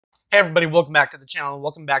Hey everybody, welcome back to the channel.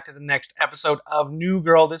 Welcome back to the next episode of New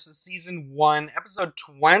Girl. This is season 1, episode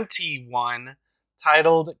 21,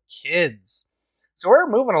 titled Kids. So we're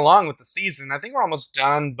moving along with the season. I think we're almost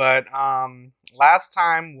done, but last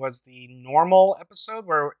time was the normal episode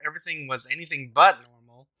where everything was anything but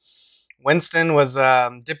normal. Winston was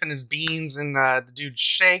dipping his beans in the dude's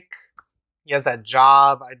shake. He has that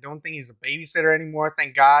job. I don't think he's a babysitter anymore,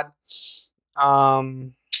 thank God.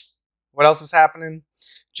 What else is happening?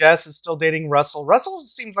 Jess is still dating Russell. Russell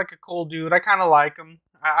seems like a cool dude. I kind of like him.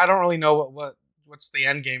 I don't really know what's the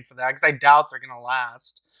end game for that, because I doubt they're going to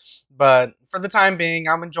last. But for the time being,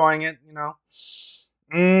 I'm enjoying it, you know.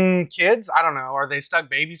 Kids? I don't know. Are they stuck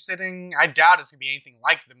babysitting? I doubt it's going to be anything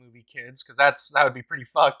like the movie Kids, because that would be pretty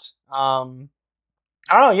fucked. I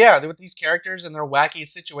don't know, yeah, with these characters and their wacky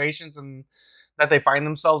situations and that they find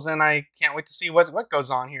themselves in, I can't wait to see what goes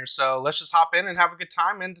on here. So let's just hop in and have a good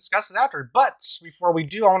time and discuss it after. But before we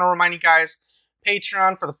do, I want to remind you guys,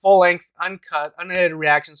 Patreon for the full-length, uncut, unedited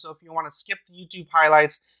reaction. So if you want to skip the YouTube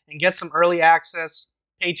highlights and get some early access,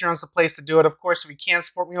 Patreon's the place to do it. Of course, if you can't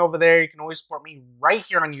support me over there, you can always support me right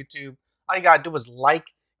here on YouTube. All you gotta do is like,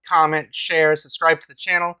 comment, share, subscribe to the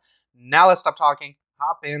channel. Now let's stop talking,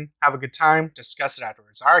 hop in, have a good time, discuss it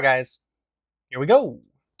afterwards. All right, guys, here we go.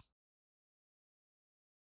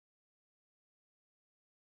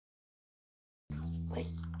 But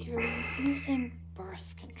you're using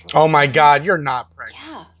birth control. Oh my God, you're not pregnant.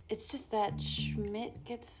 Yeah, it's just that Schmidt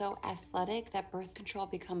gets so athletic that birth control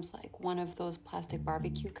becomes like one of those plastic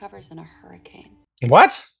barbecue covers in a hurricane.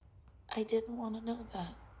 What? I didn't want to know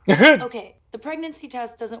that. Okay, the pregnancy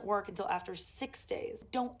test doesn't work until after 6 days.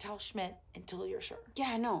 Don't tell Schmidt until you're sure.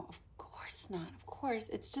 Yeah, no, of course not. Of course,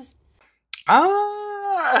 it's just...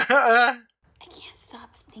 Ah. I can't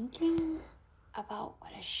stop thinking about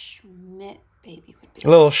what a Schmidt baby would be. A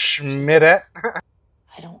little Schmidette.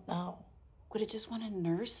 I don't know. Would it just want to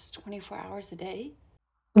nurse 24 hours a day?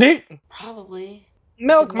 Probably.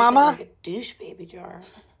 Milk, Could make it mama. like a douche baby jar.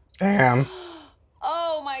 Damn.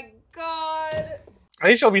 Oh my God. At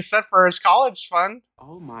least you'll be set for his college fund.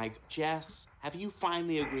 Oh my, Jess, have you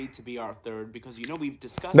finally agreed to be our third? Because you know we've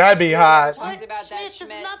discussed That'd be hot. Talked about Schmidt, that, this is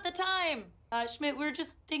Schmidt. not the time. Schmidt, we were just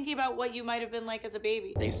thinking about what you might have been like as a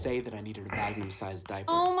baby. They say that I needed a magnum-sized diaper.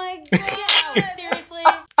 Oh my God. Seriously?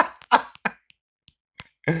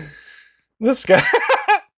 This guy.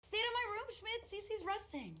 Stay in my room, Schmidt. Cece's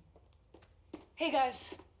resting. Hey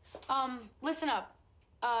guys, listen up.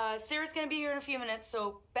 Sarah's gonna be here in a few minutes,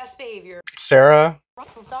 so best behavior. Sarah.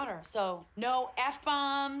 Russell's daughter, so no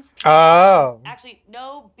F-bombs. Oh. Actually,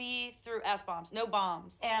 no B through S-bombs, no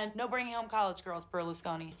bombs. And no bringing home college girls,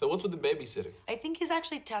 Berlusconi. So what's with the babysitting? I think he's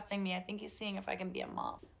actually testing me. I think he's seeing if I can be a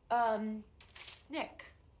mom. Nick,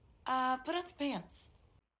 put on some pants.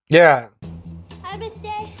 Yeah. Hi, Miss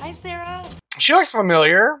Day. Hi, Sarah. She looks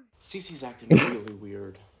familiar. Cece's acting really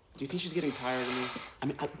weird. Do you think she's getting tired of me? I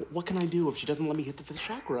mean, what can I do if she doesn't let me hit the fifth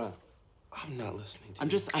chakra? I'm not listening to I'm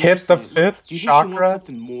you. just Hit the saying, fifth do you think she chakra? wants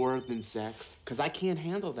something more than sex? Because I can't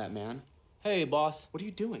handle that, man. Hey, boss. What are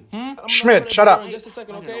you doing? I'm Schmidt, gonna shut be up. there in just a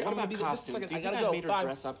second, I don't okay? know. What I'm gonna about be there just a costumes? second. Do I you think gotta I go. made her Bye.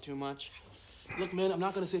 dress up too much? Look, man, I'm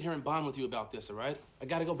not gonna sit here and bond with you about this, all right? I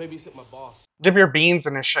gotta go babysit my boss. Dip your beans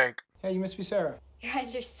in a shake. Hey, you must be Sarah. Your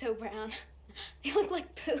eyes are so brown. They look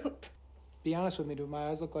like poop. Be honest with me, do my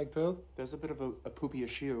eyes look like poo? There's a bit of a poopy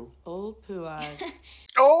shoe. Old poo eyes.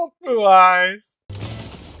 Old blue eyes.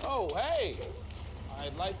 Oh, hey! I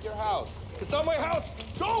like your house. It's not my house!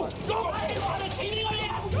 Go! Go!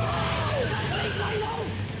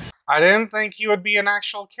 I didn't think he would be an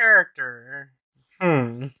actual character.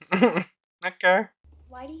 Okay.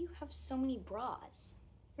 Why do you have so many bras?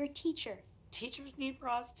 You're a teacher. Teachers need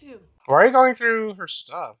bras too. Why are you going through her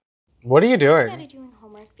stuff? What are you You doing? gotta doing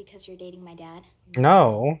homework because you're dating my dad.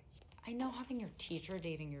 No. I know having your teacher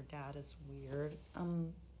dating your dad is weird.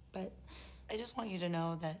 But I just want you to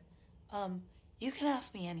know that, you can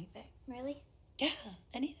ask me anything. Really? Yeah,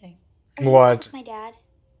 anything. Are you What? with my dad?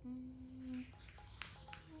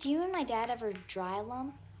 Do you and my dad ever dry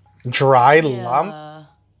lump? Dry lump?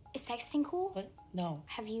 Is sexting cool? What? No.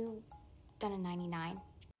 Have you done a 99?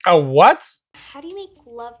 A what? How do you make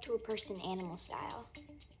love to a person animal style?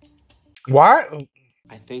 What?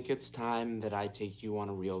 I think it's time that I take you on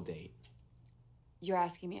a real date. You're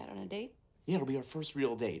asking me out on a date? Yeah, it'll be our first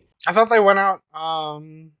real date. I thought they went out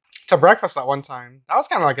to breakfast that one time. That was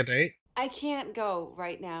kind of like a date. I can't go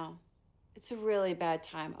right now. It's a really bad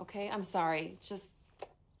time, okay? I'm sorry. Just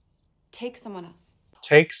take someone else.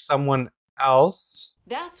 Take someone else?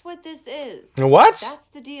 That's what this is. What? That's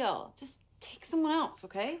the deal. Just take someone else,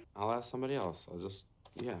 okay? I'll ask somebody else.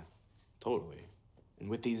 Yeah, totally. And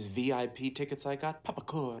with these VIP tickets I got,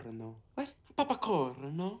 popcorno. What?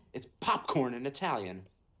 Popcorno. It's popcorn in Italian.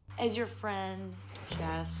 As your friend,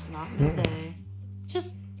 Jess, not Miss A,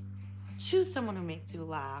 just choose someone who makes you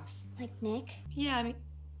laugh. Like Nick? Yeah, I mean,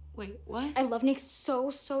 wait, what? I love Nick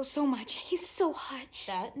so much. He's so hot.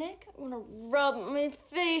 That Nick? I want to rub my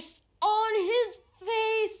face on his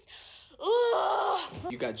face. Ugh.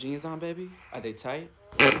 You got jeans on, baby? Are they tight?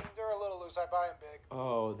 They're a little loose. I buy them big.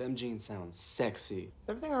 Oh, them jeans sound sexy.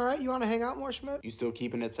 Everything all right? You want to hang out more, Schmidt? You still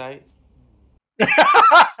keeping it tight?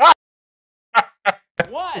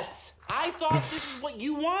 What? I thought this is what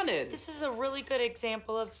you wanted. This is a really good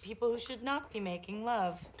example of people who should not be making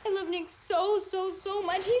love. I love Nick so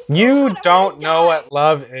much. He's so You hot. I don't wanna know die. what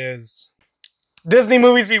love is. Disney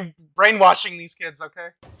movies be brainwashing these kids, okay?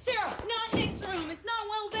 Sarah, not Nick's room. It's not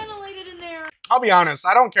well ventilated in there. I'll be honest,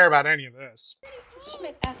 I don't care about any of this.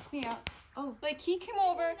 Schmidt asked me out. Oh, like he came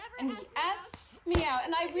over and he asked me out,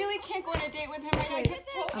 and I really can't go on a date with him right now because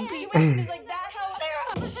the situation is like that. How?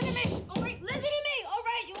 Sarah, Listen to me. All right, listen to me. All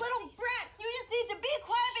right, you little brat. You just need to be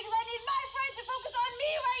quiet because I need my friend to focus on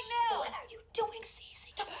me right now. what are you doing, Cece?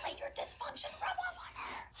 Don't let your dysfunction rub off on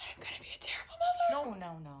her. I'm gonna be a terrible mother. No.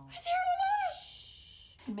 A terrible mother.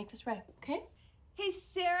 And make this right, okay? Hey,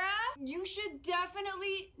 Sarah, you should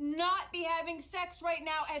definitely not be having sex right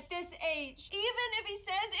now at this age. Even if he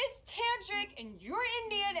says it's tantric and you're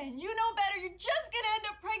Indian and you know better, you're just gonna end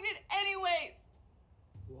up pregnant anyways.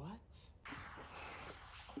 What?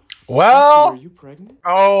 Well, Are you pregnant?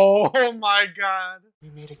 oh my god. We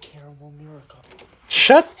made a caramel miracle.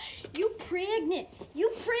 Shut. You pregnant. You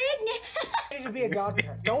pregnant. Ready to be a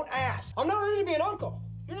godparent. Don't ask. I'm not ready to be an uncle.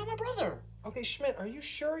 You're not my brother. Okay, Schmidt, are you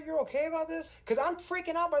sure you're okay about this? Because I'm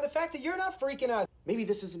freaking out by the fact that you're not freaking out. Maybe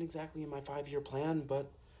this isn't exactly in my 5-year plan, but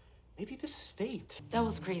maybe this is fate. That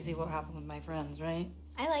was crazy what happened with my friends, right?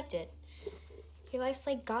 I liked it. Your life's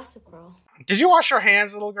like Gossip Girl. Did you wash your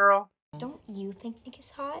hands, little girl? Don't you think Nick is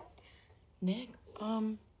hot? Nick?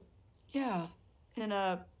 Yeah. In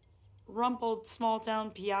a rumpled small town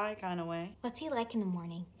PI kind of way. What's he like in the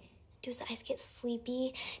morning? Do his eyes get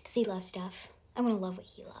sleepy? Does he love stuff? I want to love what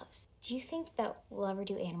he loves. Do you think that we'll ever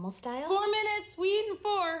do animal style? 4 minutes, we eat in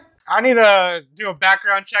 4. I need to do a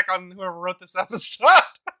background check on whoever wrote this episode.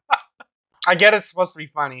 I get it's supposed to be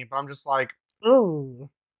funny, but I'm just like, ooh.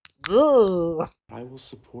 Ooh. I will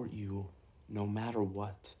support you no matter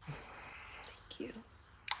what. Thank you.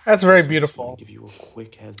 That's very Also, just beautiful. wanna give you a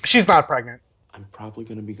quick heads. She's not pregnant. I'm probably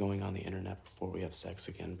gonna be going on the internet before we have sex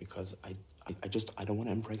again because I don't want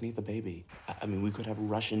to impregnate the baby. I mean, we could have a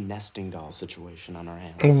Russian nesting doll situation on our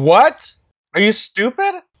hands. What? Are you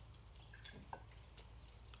stupid?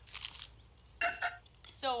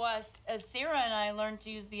 So, as Sarah and I learned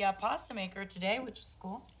to use the pasta maker today, which was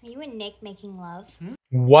cool. Are you and Nick making love?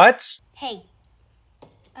 What? Hey,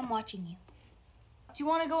 I'm watching you. Do you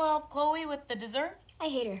want to go help Chloe with the dessert? I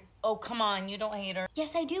hate her. Oh, come on, you don't hate her.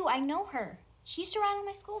 Yes, I do. I know her. She used to ride on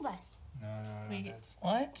my school bus. No, Wait,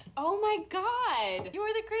 what? Oh my god! You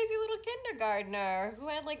were the crazy little kindergartner who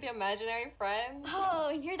had like the imaginary friend.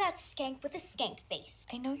 Oh, and you're that skank with a skank face.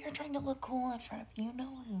 I know you're trying to look cool in front of you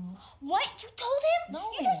know who. What? You told him?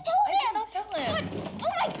 No, You just told I him! did not tell him. What?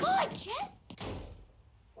 Oh my god, Jess!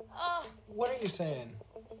 What are you saying?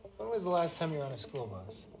 When was the last time you were on a school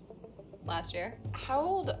bus? Last year. How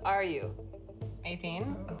old are you?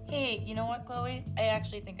 18? Hey, you know what, Chloe? I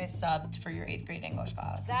actually think I subbed for your 8th grade English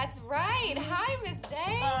class. That's right. Hi, Miss Day.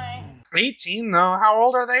 Hi. 18 though? How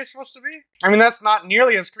old are they supposed to be? I mean, that's not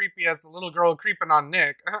nearly as creepy as the little girl creeping on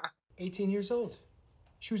Nick. 18 years old.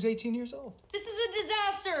 She was 18 years old. This is a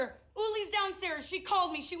disaster. Uli's downstairs. She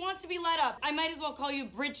called me. She wants to be let up. I might as well call you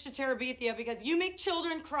Bridge to Terabithia because you make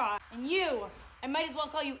children cry. And you, I might as well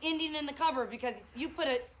call you Indian in the cupboard because you put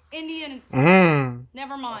a Indian in...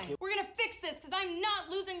 Never mind. Okay. We're gonna fix this because I'm not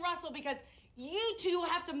losing Russell because you two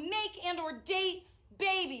have to make and or date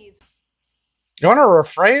babies. You want to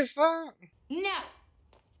rephrase that? No.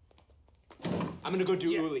 I'm gonna go do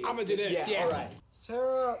Uli. I'm gonna do this. Yeah. All right.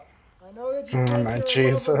 Sarah, I know that you Oh, think my you're in love with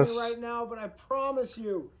Jesus. me right now, but I promise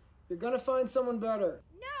you, you're gonna find someone better.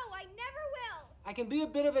 No, I never will. I can be a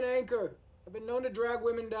bit of an anchor. I've been known to drag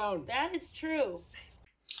women down. That is true.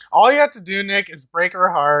 All you have to do, Nick, is break her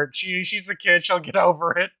heart. She's a kid. She'll get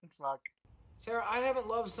over it. Fuck. Sarah, I haven't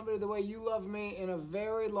loved somebody the way you love me in a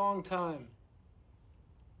very long time.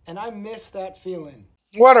 And I miss that feeling.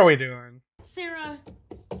 What are we doing? Sarah,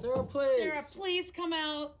 Sarah, please. Sarah, please come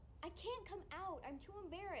out. I can't come out. I'm too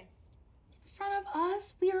embarrassed. In front of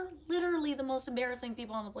us, we are literally the most embarrassing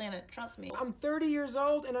people on the planet. Trust me. I'm 30 years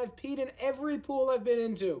old and I've peed in every pool I've been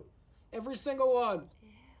into. Every single one.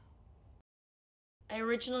 I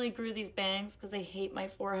originally grew these bangs because I hate my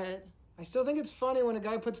forehead. I still think it's funny when a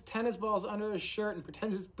guy puts tennis balls under his shirt and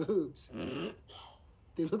pretends it's boobs.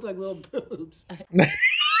 They look like little boobs.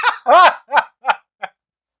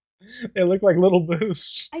 They look like little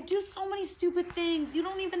boobs. I do so many stupid things. You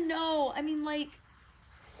don't even know. I mean, like,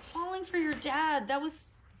 falling for your dad. That was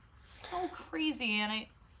so crazy. And I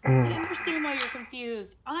understand why you're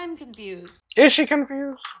confused. I'm confused. Is she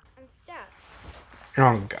confused? I'm stuck.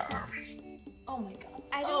 Oh, God. Oh, my God.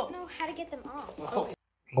 I don't know how to get them off. Okay.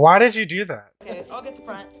 Why did you do that? Okay, I'll get the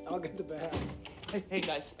front. I'll get the back. Hey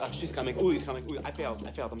guys, she's coming. Uli's coming. Uli, I failed.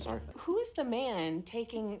 I'm sorry. Who is the man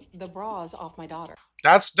taking the bras off my daughter?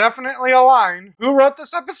 That's definitely a line. Who wrote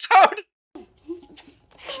this episode? She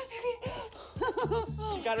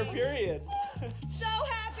got her period. So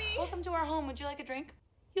happy. Welcome to our home. Would you like a drink?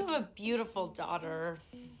 You have a beautiful daughter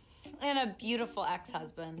and a beautiful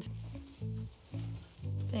ex-husband.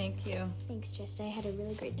 Thank you. Thanks, Jess. I had a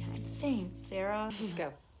really great time. Thanks, Sarah. Let's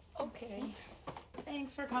go. Okay.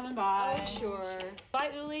 Thanks for coming by. Oh, sure.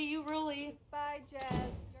 Bye, Uli. You really. Bye, Jess. You're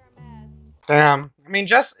a mess. Damn. I mean,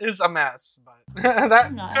 Jess is a mess, but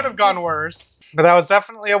that Nice. could have gone worse. But that was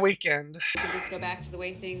definitely a weekend. We can just go back to the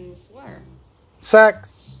way things were.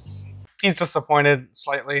 Sex. He's disappointed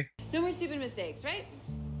slightly. No more stupid mistakes, right?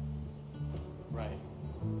 Right.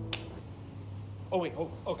 Oh wait. Oh,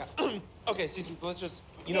 okay. Okay, Cece, let's just.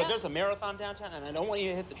 You know, there's a marathon downtown, and I don't want you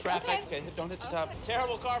to hit the traffic. Okay, don't hit the top.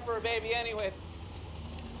 Terrible car for a baby, anyway.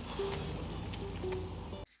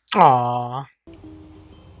 Aww.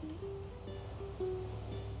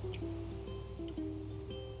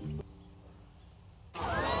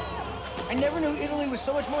 I never knew Italy was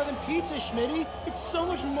so much more than pizza, Schmitty. It's so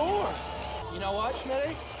much more. You know what,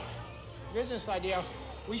 Schmitty? Business idea.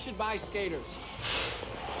 We should buy skaters.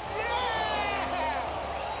 Yeah!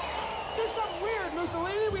 Do something weird,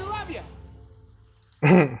 Mussolini. We love you.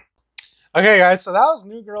 Okay, guys, so that was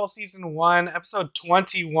New Girl Season 1, Episode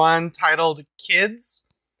 21, titled Kids.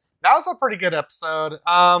 That was a pretty good episode.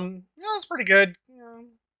 Yeah, it was pretty good.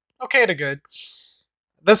 Okay to good.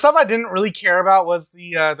 The stuff I didn't really care about was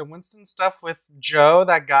the Winston stuff with Joe,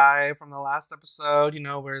 that guy from the last episode, you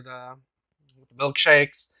know, where with the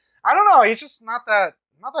milkshakes. I don't know, he's just not that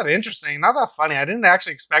interesting, not that funny. I didn't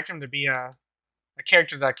actually expect him to be a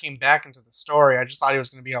character that came back into the story. I just thought he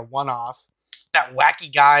was going to be a one-off. That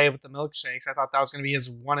wacky guy with the milkshakes, I thought that was going to be his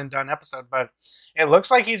one and done episode, but it looks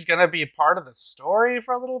like he's going to be a part of the story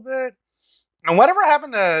for a little bit. And whatever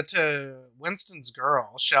happened to Winston's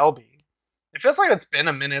girl, Shelby? It feels like it's been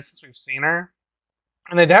a minute since we've seen her,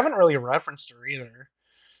 and they haven't really referenced her either.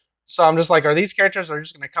 So I'm just like, are these characters that are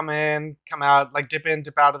just going to come in, come out, like dip in,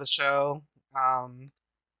 dip out of the show, and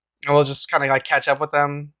we'll just kind of like catch up with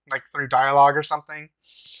them like through dialogue or something?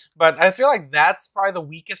 But I feel like that's probably the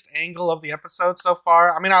weakest angle of the episode so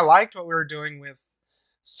far. I mean, I liked what we were doing with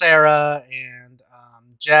Sarah and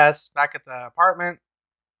Jess back at the apartment.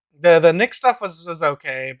 The Nick stuff was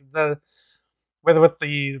okay. With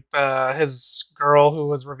his girl who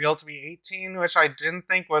was revealed to be 18, which I didn't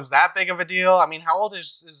think was that big of a deal. I mean, how old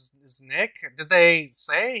is Nick? Did they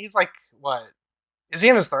say? He's like, what? Is he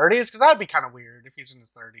in his 30s? Because that'd be kind of weird if he's in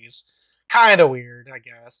his 30s. Kind of weird, I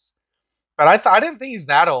guess. But I didn't think he's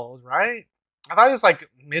that old, right? I thought he was like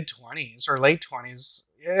mid-20s or late 20s.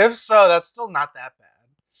 If so, that's still not that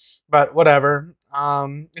bad. But whatever.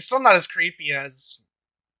 It's still not as creepy as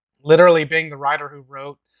literally being the writer who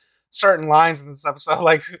wrote certain lines in this episode.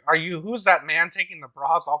 Like, who's that man taking the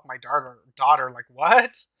bras off my daughter? Like,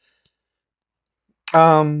 what?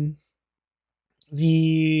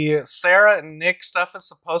 The Sarah and Nick stuff is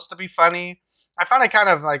supposed to be funny. I found it kind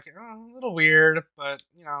of like a little weird, but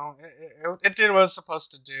you know, it did what it was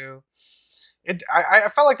supposed to do. I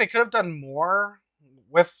felt like they could have done more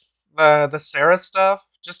with the Sarah stuff,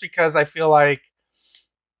 just because I feel like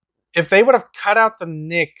if they would have cut out the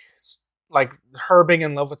Nick, like her being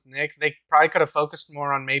in love with Nick, they probably could have focused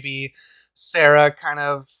more on maybe Sarah kind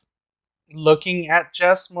of looking at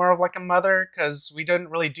Jess more of like a mother, because we didn't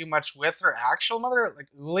really do much with her actual mother, like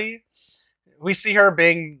Uli. We see her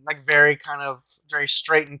being like very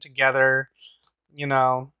straightened together, you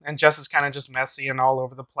know, and Jess is kind of just messy and all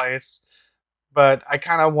over the place. But I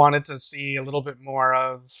kind of wanted to see a little bit more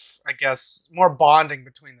of, I guess, more bonding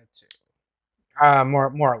between the two,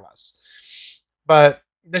 more or less. But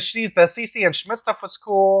the Cece and Schmidt stuff was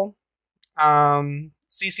cool.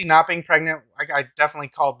 Cece not being pregnant, I definitely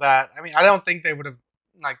called that. I mean, I don't think they would have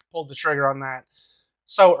like pulled the trigger on that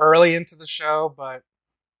so early into the show, but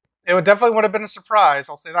it would have been a surprise.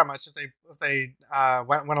 I'll say that much if they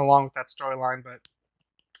went along with that storyline. But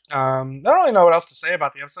I don't really know what else to say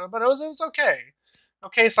about the episode. But it was okay,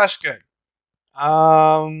 / good.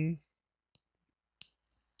 We'll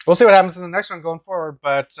see what happens in the next one going forward.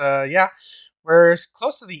 But yeah, we're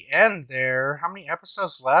close to the end there. How many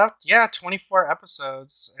episodes left? Yeah, 24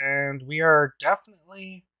 episodes. And we are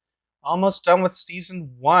definitely almost done with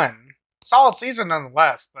season 1. Solid season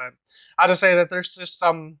nonetheless, but I'll just say that there's just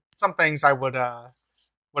some things I would have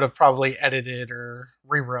probably edited or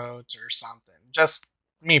rewrote or something. Just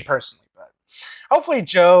me personally, but hopefully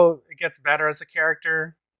Joe gets better as a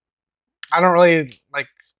character. I don't really like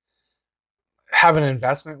have an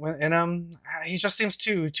investment in him. He just seems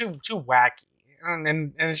too wacky,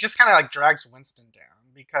 and it just kind of like drags Winston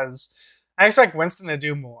down because I expect Winston to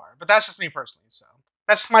do more. But that's just me personally, so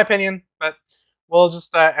that's just my opinion. But we'll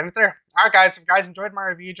just end it there. All right, guys. If you guys enjoyed my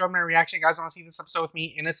review, enjoyed my reaction, you guys want to see this episode with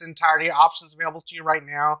me in its entirety, options available to you right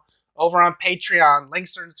now over on Patreon.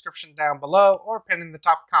 Links are in the description down below or pinned in the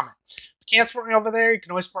top comment. If you can't support me over there, you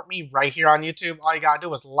can always support me right here on YouTube. All you gotta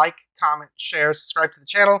do is like, comment, share, subscribe to the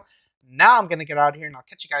channel. Now I'm going to get out of here, and I'll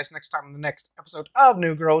catch you guys next time in the next episode of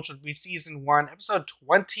New Girl, which will be Season 1, Episode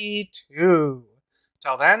 22.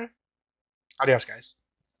 Till then, adios, guys.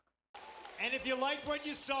 And if you liked what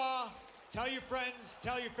you saw, tell your friends,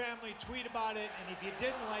 tell your family, tweet about it, and if you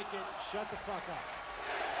didn't like it, shut the fuck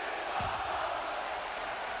up.